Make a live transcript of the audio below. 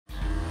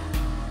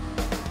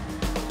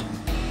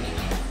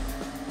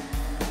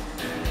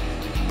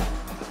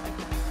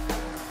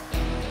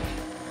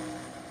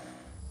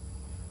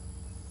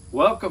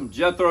Welcome,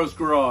 Jethro's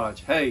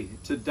Garage. Hey,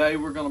 today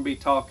we're going to be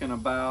talking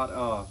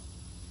about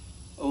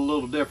a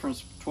little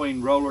difference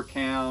between roller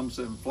cams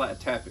and flat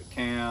tappet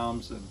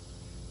cams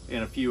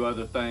and a few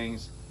other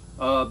things.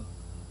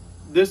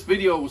 This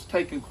video was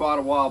taken quite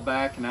a while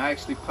back and I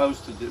actually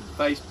posted it to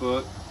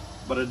Facebook,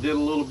 but I did a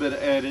little bit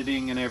of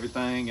editing and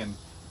everything, and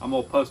I'm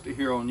going to post it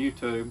here on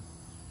YouTube.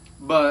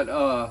 But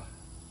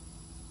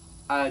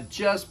I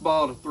just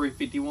bought a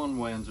 351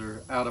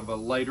 Windsor out of a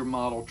later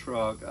model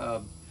truck.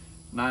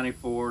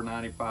 94,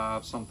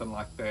 95, something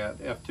like that,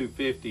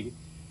 F250,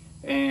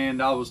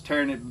 and I was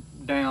tearing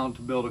it down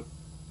to build an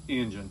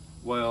engine.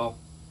 Well,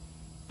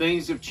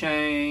 things have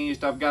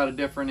changed. I've got a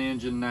different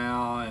engine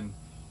now, and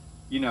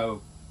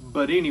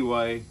but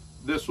anyway,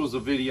 this was a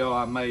video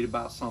I made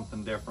about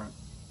something different.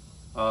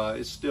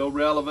 It's still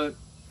relevant,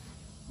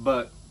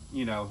 but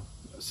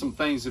some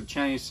things have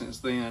changed since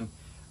then.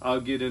 I'll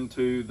get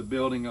into the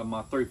building of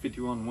my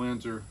 351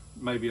 Windsor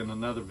maybe in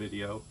another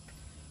video.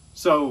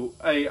 So,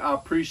 hey, I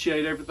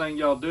appreciate everything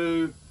y'all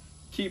do.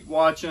 Keep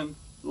watching.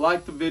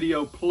 Like the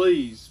video,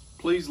 please.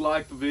 Please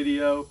like the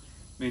video.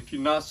 And if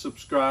you're not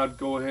subscribed,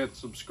 go ahead and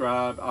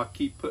subscribe. I'll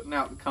keep putting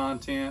out the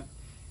content.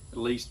 At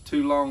least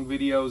 2 long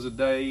videos a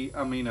day.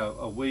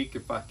 A week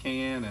if I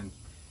can.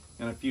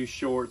 And a few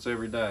shorts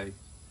every day.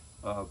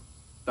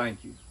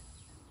 Thank you.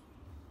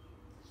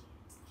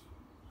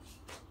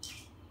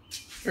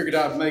 Figured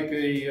I'd make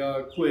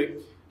a quick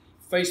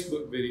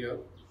Facebook video.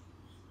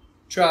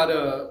 Try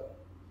to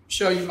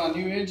show you my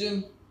new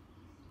engine,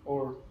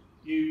 or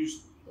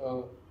used,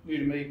 new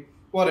to me,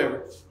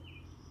 whatever,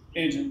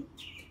 engine,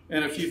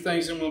 and a few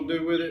things I'm going to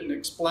do with it, and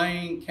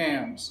explain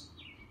cams.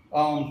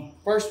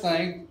 First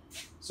thing,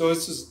 so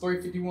this is a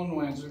 351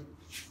 Windsor.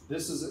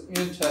 This is an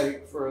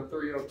intake for a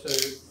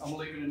 302. I'm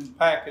leaving it in the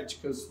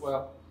package because,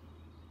 well,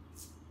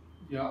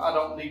 I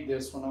don't need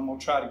this one. I'm going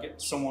to try to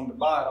get someone to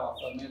buy it off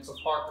of me. It's a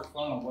Parker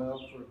funnel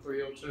weld for a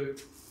 302.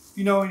 If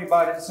you know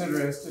anybody that's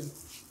interested,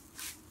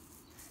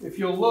 if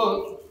you'll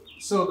look,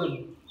 so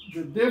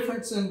the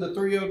difference in the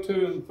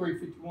 302 and the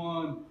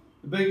 351,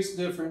 the biggest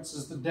difference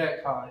is the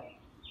deck height.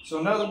 So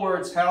in other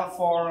words, how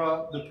far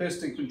up the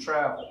piston can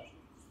travel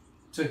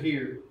to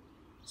here.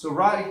 So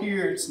right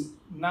here it's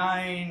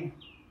 9,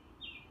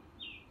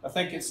 I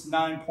think it's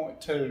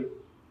 9.2,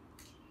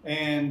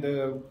 and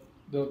the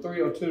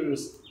 302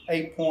 is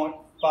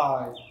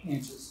 8.5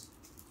 inches.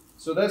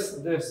 So that's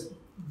this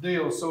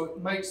deal. So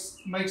it makes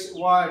it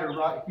wider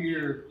right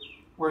here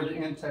where the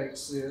intake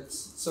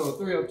sits. So a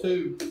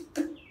 302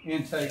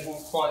 intake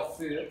won't quite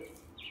fit.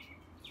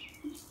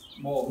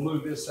 We'll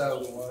move this out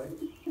of the way.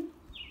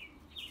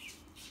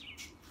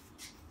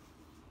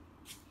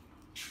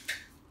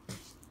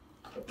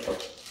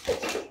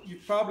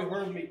 You've probably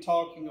heard me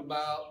talking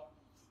about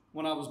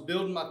when I was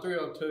building my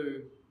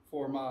 302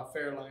 for my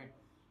Fairlane,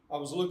 I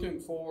was looking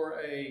for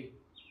a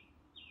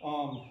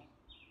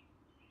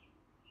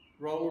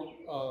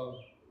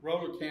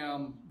roller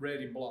cam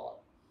ready block.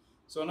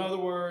 So in other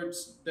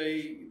words,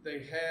 they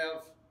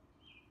have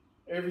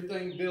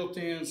everything built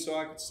in so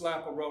I could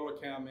slap a roller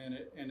cam in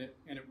it and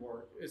it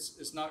worked.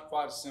 It's not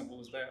quite as simple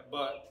as that,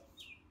 but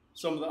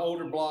some of the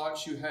older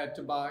blocks you had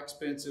to buy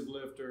expensive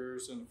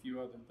lifters and a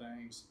few other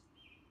things,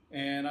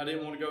 and I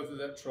didn't want to go through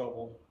that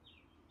trouble.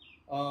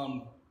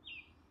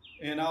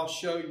 And I'll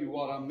show you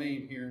what I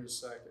mean here in a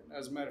second.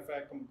 As a matter of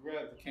fact, I'm gonna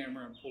grab the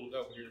camera and pull it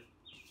over here.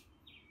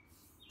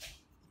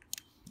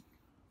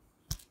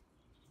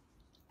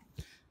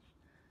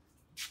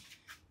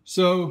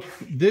 So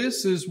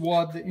this is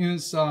what the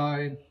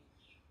inside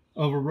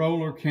of a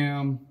roller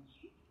cam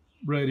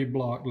ready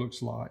block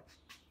looks like.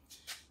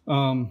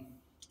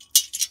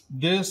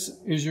 This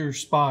is your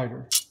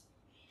spider.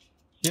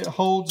 It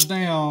holds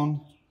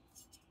down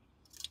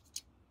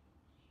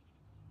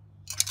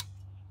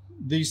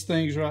these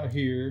things right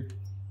here.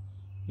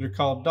 They're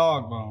called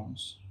dog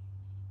bones.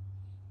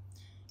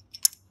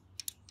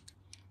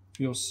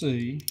 You'll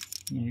see,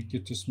 let me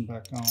get this one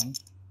back on.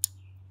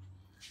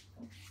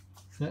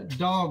 That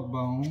dog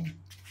bone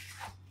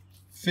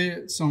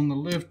fits on the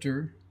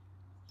lifter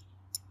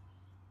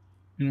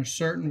in a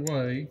certain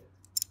way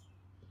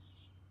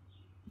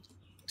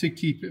to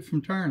keep it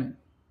from turning.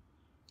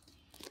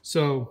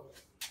 So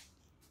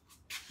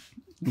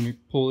let me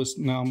pull this,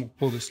 now I'm going to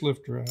pull this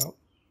lifter out.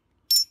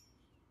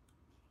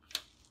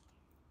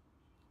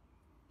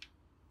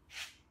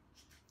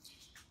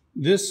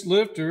 This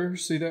lifter,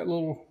 see that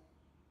little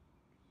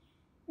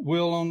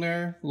wheel on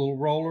there, little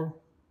roller?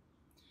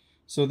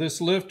 So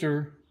this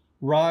lifter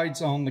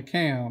rides on the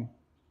cam.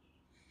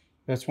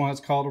 That's why it's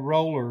called a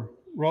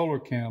roller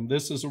cam.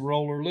 This is a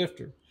roller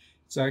lifter.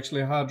 It's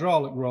actually a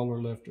hydraulic roller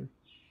lifter.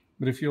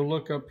 But if you'll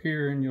look up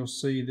here and you'll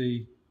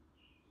see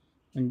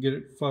and get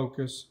it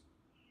focused,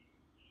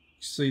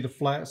 you see the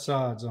flat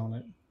sides on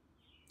it.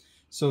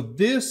 So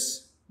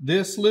this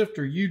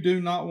lifter, you do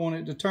not want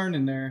it to turn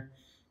in there,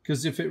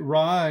 because if it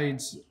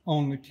rides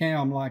on the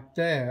cam like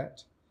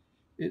that,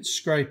 it's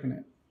scraping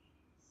it.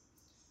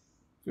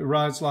 If it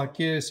rides like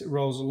this, it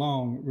rolls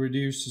along, it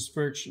reduces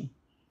friction.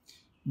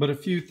 But a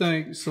few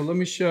things, so let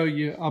me show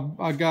you.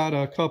 I got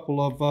a couple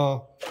of,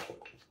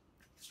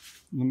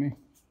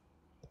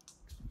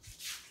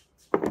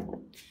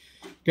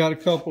 got a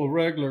couple of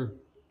regular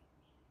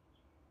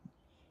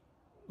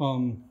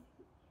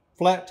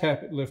flat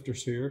tappet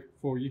lifters here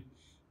for you.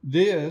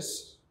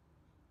 This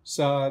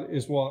side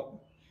is what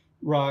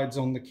rides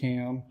on the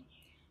cam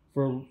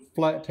for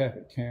flat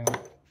tappet cam.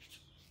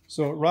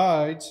 So it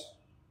rides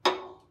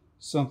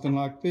something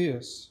like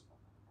this.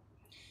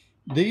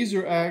 These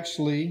are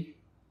actually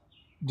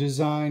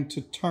designed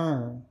to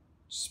turn,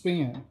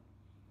 spin.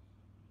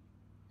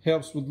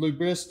 Helps with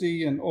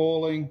lubricity and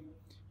oiling,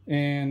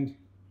 and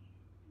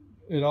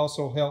it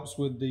also helps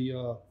with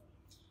the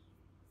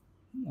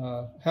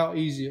how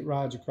easy it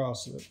rides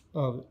across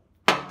of it.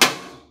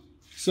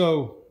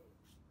 So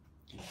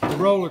the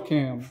roller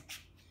cam.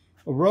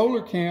 A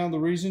roller cam, the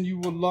reason you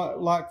would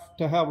like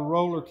to have a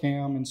roller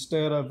cam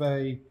instead of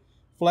a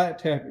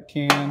flat tappet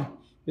cam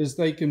is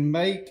they can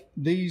make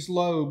these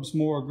lobes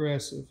more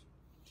aggressive.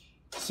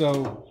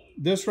 So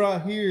this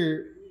right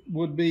here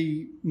would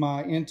be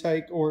my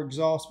intake or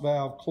exhaust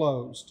valve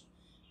closed.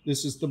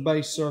 This is the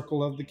base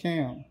circle of the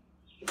cam.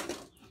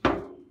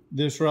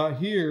 This right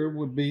here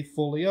would be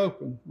fully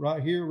open.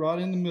 Right here, right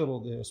in the middle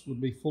of this would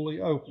be fully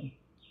open.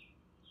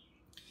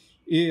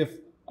 If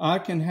I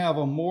can have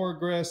a more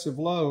aggressive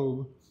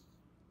lobe,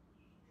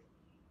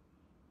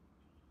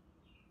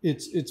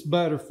 it's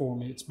better for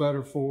me. It's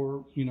better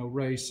for, you know,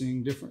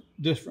 racing,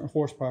 different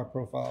horsepower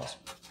profiles.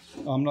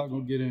 I'm not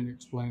going to get into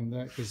explaining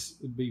that because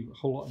it'd be a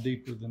whole lot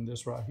deeper than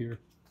this right here.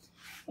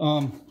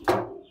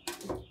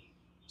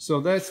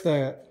 So that's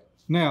that.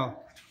 Now,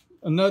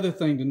 another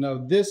thing to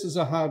know, this is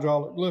a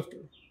hydraulic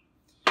lifter.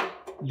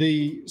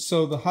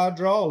 So the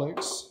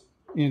hydraulics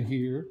in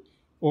here,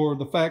 or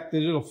the fact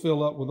that it'll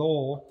fill up with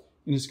oil,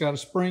 and it's got a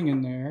spring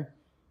in there,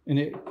 and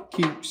it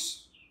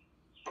keeps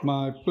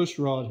my push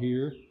rod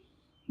here.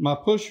 My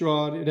push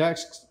rod, it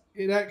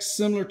acts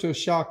similar to a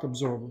shock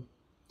absorber.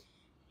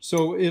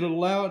 So it'll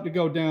allow it to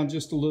go down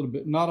just a little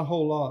bit, not a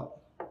whole lot.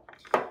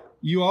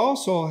 You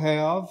also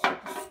have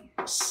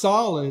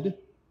solid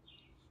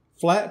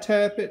flat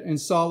tappet and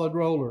solid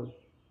roller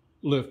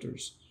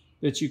lifters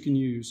that you can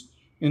use.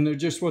 And they're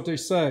just what they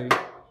say.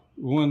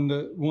 When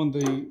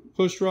the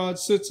push rod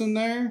sits in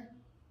there,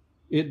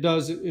 it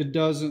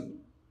doesn't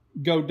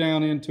go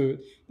down into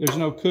it. There's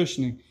no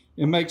cushioning.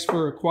 It makes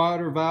for a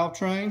quieter valve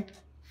train,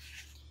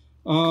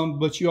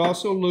 but you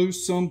also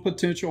lose some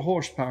potential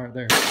horsepower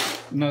there.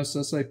 Notice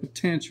I say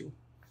potential.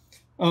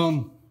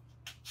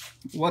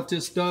 What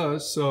this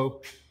does,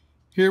 so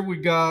here we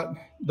got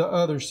the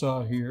other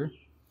side here.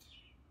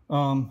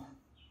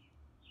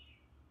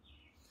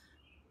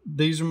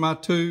 These are my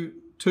two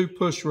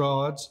push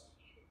rods.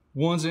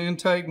 One's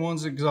intake,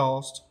 one's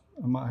exhaust.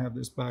 I might have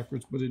this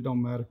backwards, but it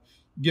don't matter.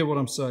 Get what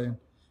I'm saying.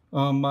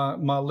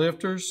 My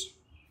lifters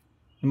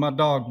and my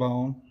dog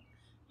bone,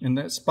 and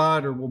that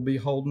spider will be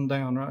holding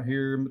down right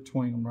here in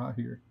between them right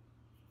here.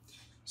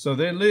 So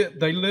they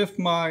lift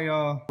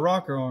my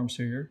rocker arms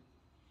here.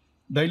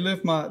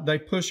 They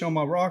push on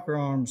my rocker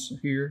arms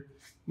here,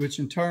 which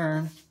in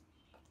turn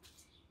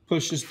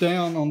pushes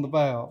down on the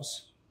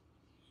valves,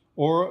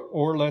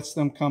 or lets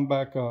them come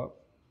back up.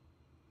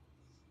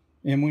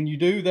 And when you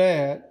do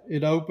that,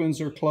 it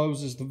opens or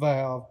closes the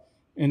valve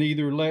and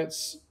either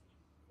lets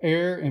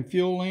air and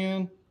fuel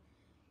in,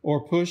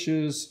 or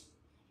pushes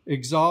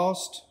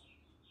exhaust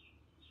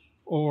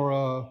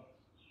or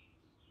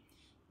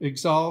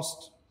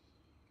exhaust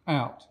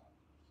out.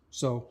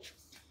 So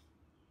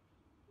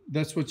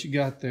that's what you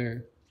got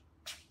there.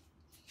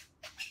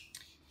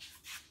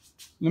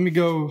 Let me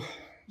go.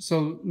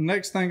 So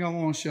next thing I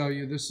want to show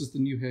you, this is the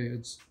new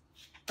heads.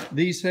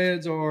 These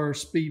heads are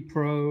Speed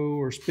Pro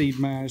or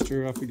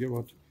Speedmaster. I forget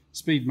what.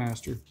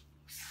 Speedmaster.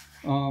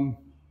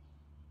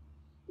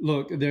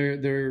 Look,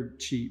 they're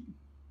cheap.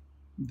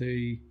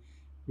 It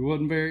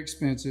wasn't very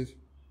expensive.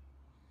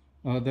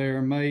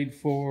 They're made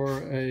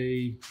for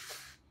a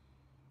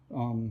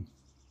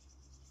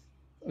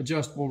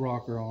adjustable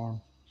rocker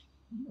arm.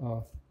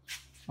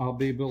 I'll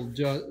be able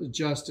to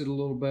adjust it a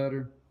little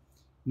better.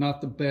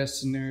 Not the best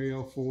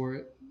scenario for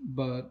it,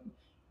 but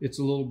it's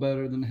a little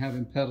better than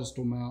having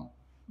pedestal mount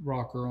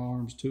rocker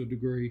arms to a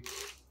degree.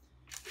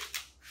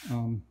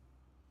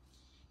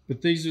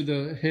 But these are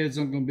the heads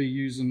I'm going to be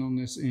using on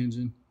this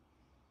engine.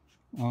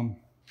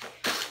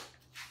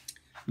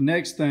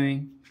 Next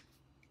thing,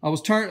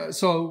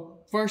 so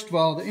first of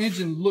all, the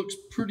engine looks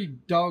pretty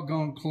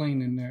doggone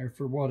clean in there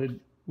for what it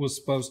was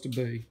supposed to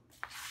be.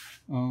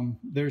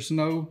 There's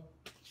no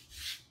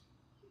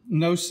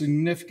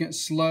significant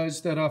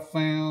sludge that I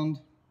found.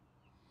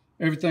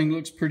 Everything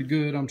looks pretty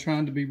good. I'm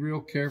trying to be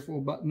real careful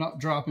about not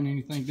dropping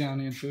anything down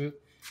into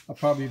it. I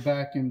probably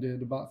vacuumed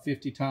it about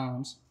 50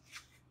 times.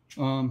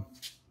 So I'm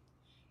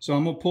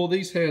gonna pull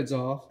these heads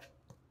off.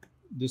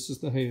 This is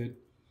the head.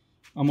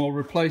 I'm gonna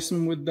replace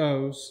them with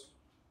those.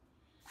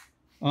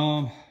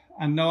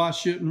 I know I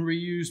shouldn't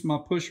reuse my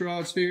push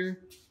rods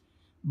here,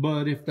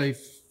 but if they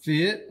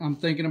fit, I'm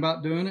thinking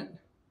about doing it.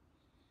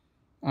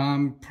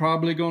 I'm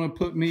probably gonna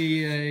put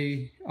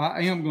me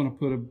I am going to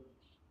put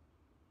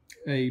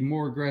a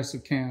more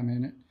aggressive cam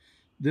in it.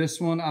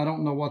 This one, I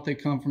don't know what they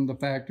come from the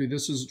factory.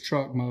 This is a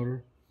truck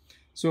motor.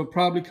 So it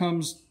probably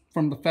comes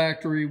from the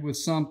factory with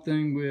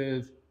something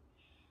with,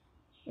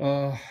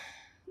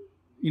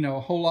 you know,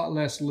 a whole lot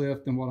less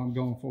lift than what I'm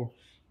going for.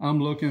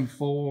 I'm looking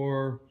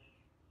for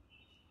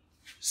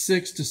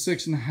 6 to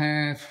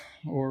 6.5,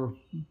 or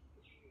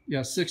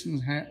yeah,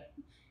 6.5,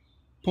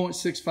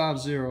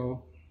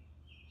 0.650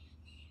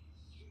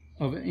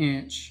 of an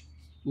inch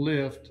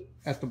lift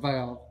at the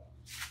valve.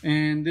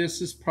 And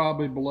this is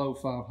probably below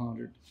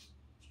 500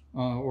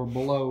 or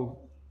below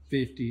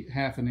 50,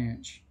 half an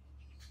inch.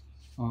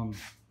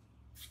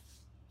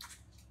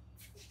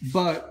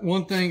 But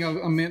one thing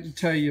I meant to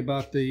tell you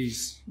about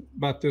this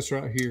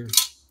right here.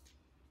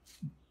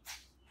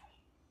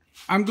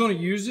 I'm going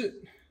to use it,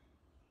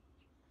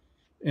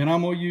 and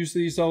I'm going to use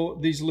these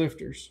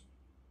lifters,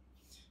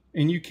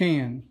 and you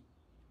can.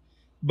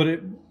 But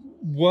it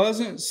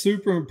wasn't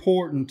super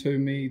important to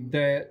me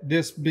that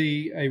this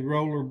be a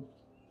roller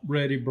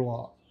ready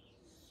block.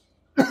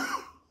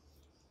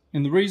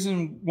 And the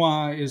reason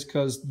why is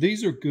because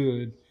these are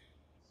good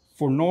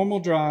for normal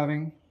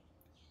driving.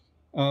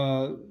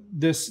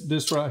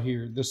 This right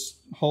here, this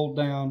hold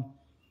down,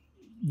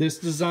 this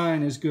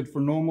design is good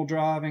for normal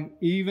driving,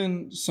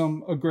 even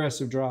some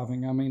aggressive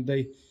driving. I mean,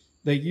 they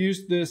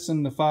used this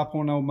in the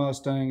 5.0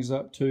 Mustangs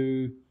up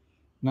to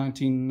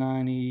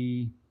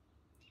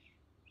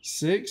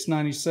 1996,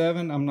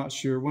 97, I'm not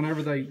sure,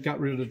 whenever they got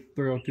rid of the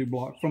 302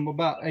 block, from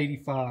about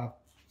 85.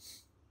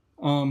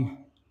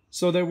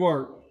 So they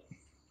work.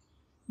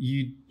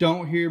 You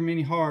don't hear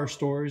many horror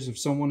stories of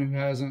someone who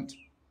hasn't,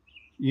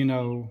 you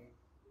know,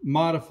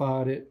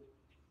 modified it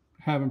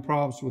having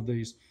problems with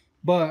these.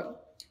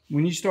 But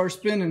when you start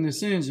spinning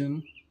this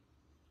engine,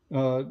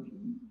 doing,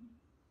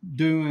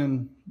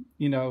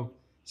 you know,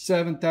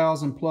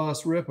 7,000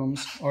 plus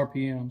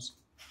RPMs,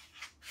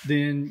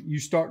 then you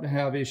start to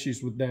have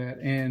issues with that.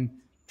 And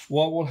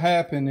what will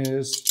happen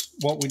is,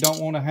 what we don't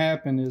want to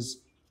happen is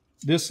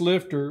this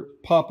lifter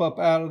pop up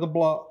out of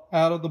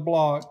the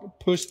block,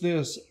 push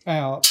this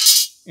out,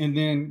 and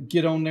then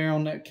get on there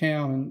on that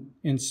cam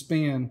and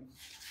spin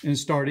and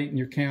start eating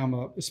your cam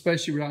up,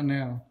 especially right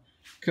now,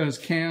 because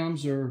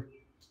cams are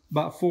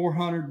about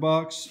 $400,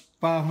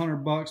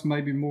 $500,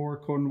 maybe more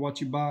according to what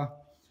you buy,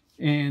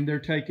 and they're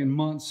taking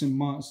months and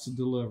months to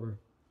deliver.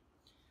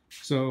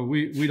 So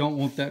we don't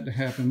want that to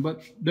happen.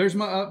 But there's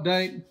my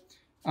update.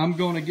 I'm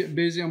going to get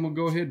busy. I'm going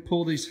to go ahead and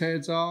pull these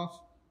heads off,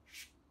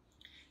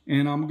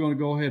 and I'm going to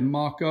go ahead and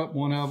mock up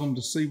one of them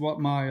to see what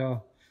my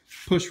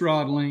push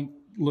rod length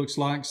looks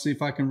like, see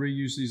if I can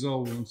reuse these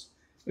old ones.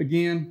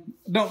 Again,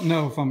 don't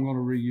know if I'm going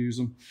to reuse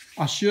them.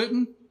 I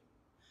shouldn't,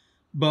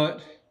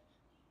 but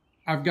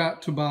I've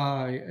got to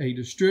buy a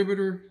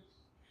distributor.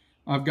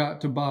 I've got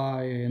to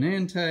buy an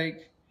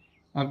intake.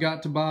 I've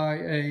got to buy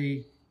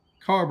a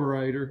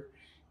carburetor,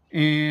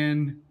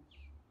 and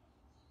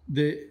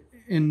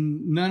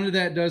none of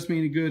that does me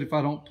any good if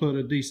I don't put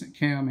a decent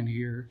cam in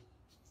here.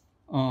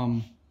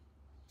 And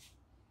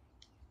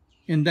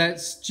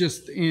that's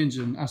just the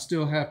engine. I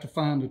still have to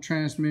find a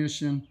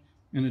transmission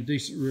and a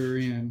decent rear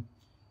end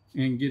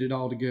and get it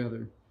all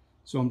together.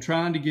 So I'm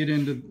trying to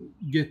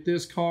get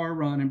this car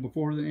running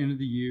before the end of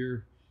the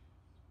year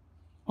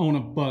on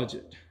a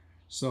budget.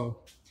 So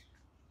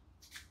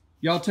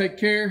y'all take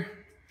care.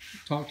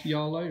 Talk to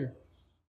y'all later.